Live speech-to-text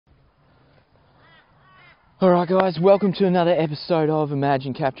Alright guys, welcome to another episode of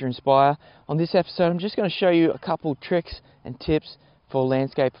Imagine, Capture, Inspire. On this episode I'm just going to show you a couple tricks and tips for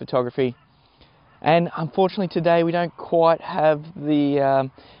landscape photography. And unfortunately today we don't quite have the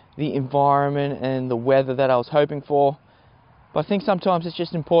environment and the weather that I was hoping for. But I think sometimes it's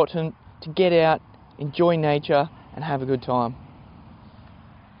just important to get out, enjoy nature and have a good time.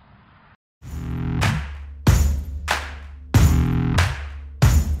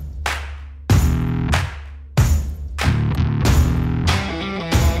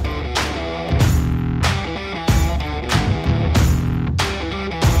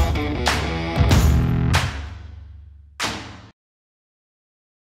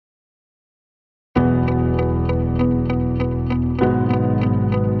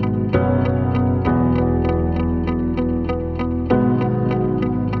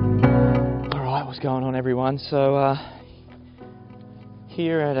 What's going on, everyone? So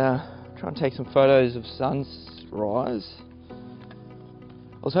here at trying to take some photos of sunrise.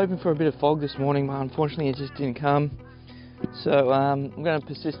 I was hoping for a bit of fog this morning, but unfortunately it just didn't come. So I'm going to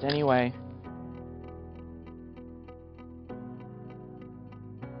persist anyway.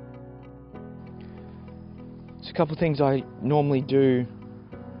 There's a couple of things I normally do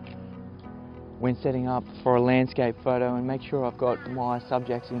when setting up for a landscape photo and make sure I've got my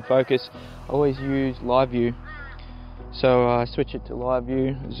subjects in focus. I always use live view. So I switch it to live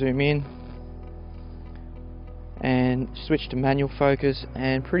view, zoom in and switch to manual focus,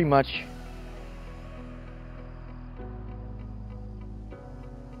 and pretty much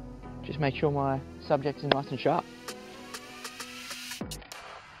just make sure my subject is nice and sharp.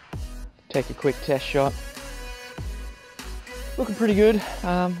 Take a quick test shot. Looking pretty good.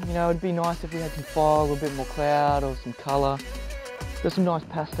 You know, it'd be nice if we had some fog, a bit more cloud or some colour. Got some nice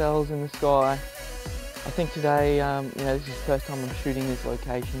pastels in the sky. I think today, you know, this is the first time I'm shooting this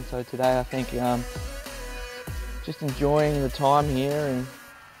location, so today I think just enjoying the time here and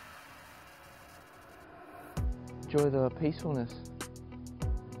enjoy the peacefulness.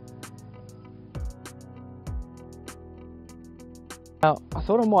 Now, I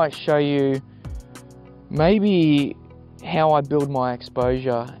thought I might show you maybe how I build my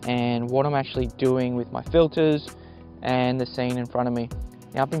exposure and what I'm actually doing with my filters and the scene in front of me.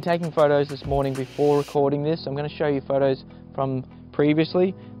 Now, I've been taking photos this morning before recording this. I'm going to show you photos from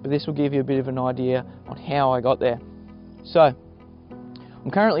previously, but this will give you a bit of an idea on how I got there. So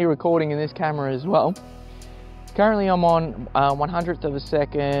I'm currently recording in this camera as well. Currently I'm on 100th of a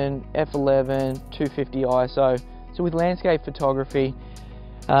second, f11, 250 ISO. So with landscape photography,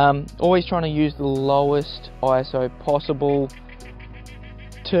 always trying to use the lowest ISO possible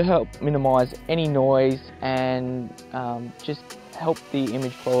to help minimize any noise and just help the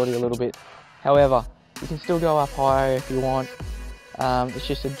image quality a little bit. However, you can still go up higher if you want. It's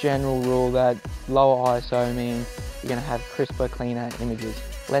just a general rule that lower ISO means you're going to have crisper, cleaner images,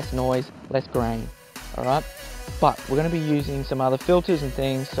 less noise, less grain. Alright, but we're going to be using some other filters and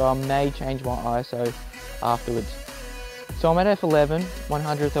things, so I may change my ISO afterwards. So I'm at f11,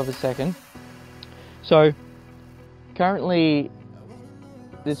 100th of a second. So currently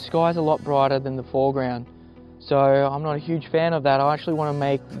the sky's a lot brighter than the foreground. So I'm not a huge fan of that. I actually want to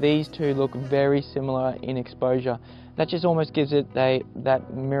make these two look very similar in exposure. That just almost gives it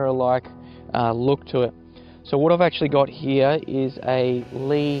that mirror-like look to it. So what I've actually got here is a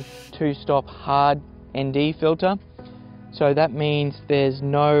Lee 2-stop hard ND filter. So that means there's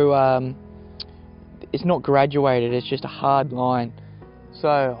no it's not graduated, it's just a hard line. So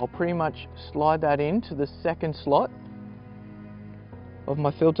I'll pretty much slide that into the second slot of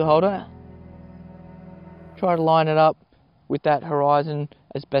my filter holder. Try to line it up with that horizon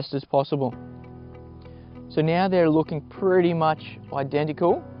as best as possible. So now they're looking pretty much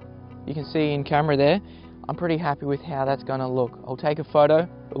identical. You can see in camera there. I'm pretty happy with how that's going to look. I'll take a photo,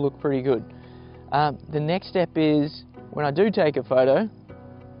 it'll look pretty good. The next step is, when I do take a photo,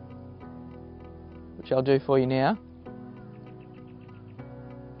 which I'll do for you now.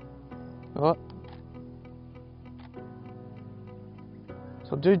 Oh.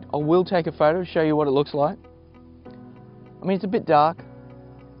 So I will take a photo to show you what it looks like. I mean, it's a bit dark.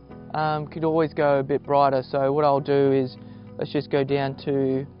 Could always go a bit brighter. So what I'll do is, let's just go down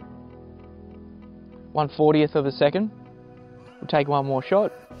to 1/40th of a second. We'll take one more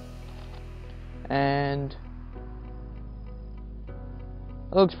shot. And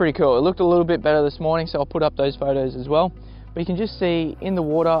it looks pretty cool. It looked a little bit better this morning, so I'll put up those photos as well. But you can just see in the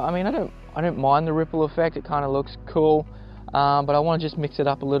water, I mean, I don't mind the ripple effect. It kind of looks cool. But I want to just mix it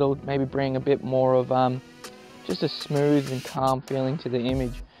up a little, maybe bring a bit more of just a smooth and calm feeling to the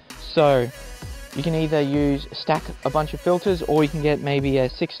image. So You can either stack a bunch of filters, or you can get maybe a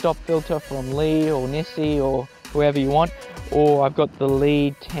 6-stop filter from Lee or Nissi or whoever you want. Or I've got the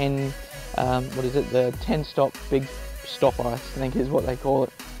Lee 10, the 10-stop big stopper, I think is what they call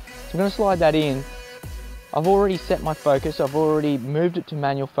it. So I'm going to slide that in. I've already set my focus, I've already moved it to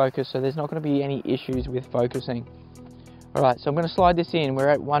manual focus, so there's not going to be any issues with focusing. Alright, so I'm going to slide this in. We're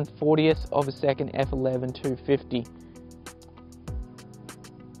at 1/40th of a second, f11 250.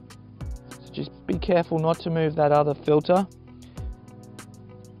 So just be careful not to move that other filter.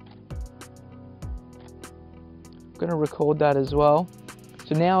 I'm going to record that as well.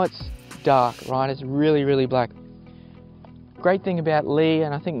 So now it's dark, right? It's really, really black. Great thing about Lee,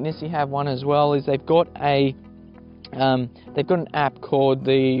 and I think Nissi have one as well, is they've got an app called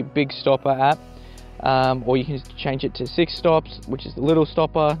the Big Stopper app, or you can change it to 6 stops, which is the little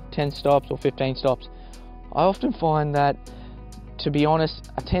stopper, 10 stops, or 15 stops. I often find that, to be honest,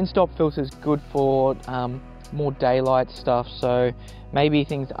 a 10-stop filter is good for more daylight stuff. So maybe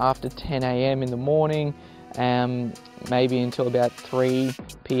things after 10 AM in the morning, maybe until about 3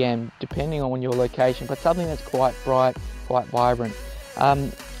 PM, depending on your location, but something that's quite bright, quite vibrant.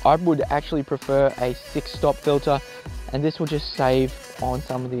 I would actually prefer a 6-stop filter, and this will just save on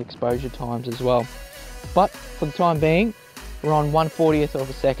some of the exposure times as well. But for the time being, we're on 1/40th of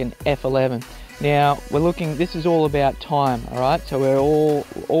a second, f11. Now we're looking, this is all about time, all right? So all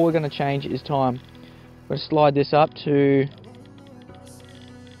we're going to change is time. We're going to slide this up to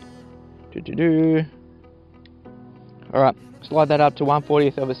all right, slide that up to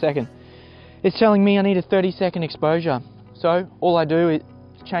 1/40th of a second. It's telling me I need a 30-second exposure. So all I do is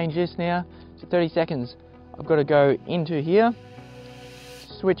change this now to 30 seconds. I've got to go into here,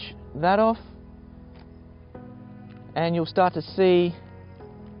 switch that off, and you'll start to see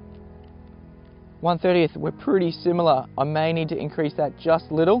 1/30th. We're pretty similar. I may need to increase that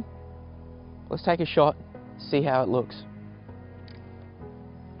just a little. Let's take a shot, see how it looks.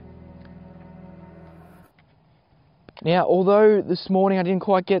 Now, although this morning I didn't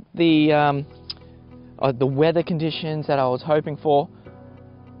quite get the weather conditions that I was hoping for,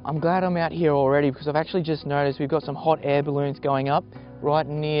 I'm glad I'm out here already, because I've actually just noticed we've got some hot air balloons going up right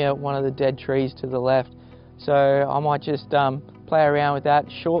near one of the dead trees to the left. So I might just play around with that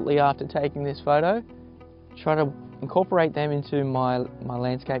shortly after taking this photo, try to incorporate them into my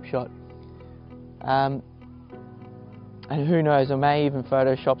landscape shot. And who knows, I may even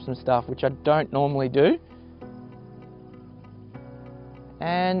Photoshop some stuff, which I don't normally do.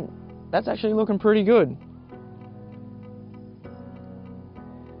 And that's actually looking pretty good.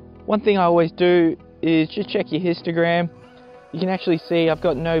 One thing I always do is just check your histogram. You can actually see I've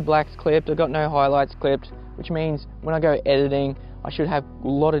got no blacks clipped, I've got no highlights clipped, which means when I go editing, I should have a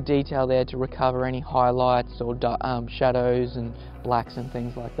lot of detail there to recover any highlights or shadows and blacks and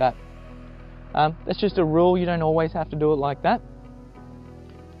things like that. That's just a rule, you don't always have to do it like that.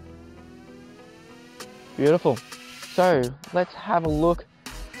 Beautiful. So let's have a look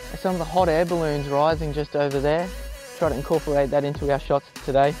at some of the hot air balloons rising just over there. Try to incorporate that into our shots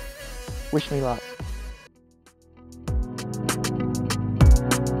today. Wish me luck.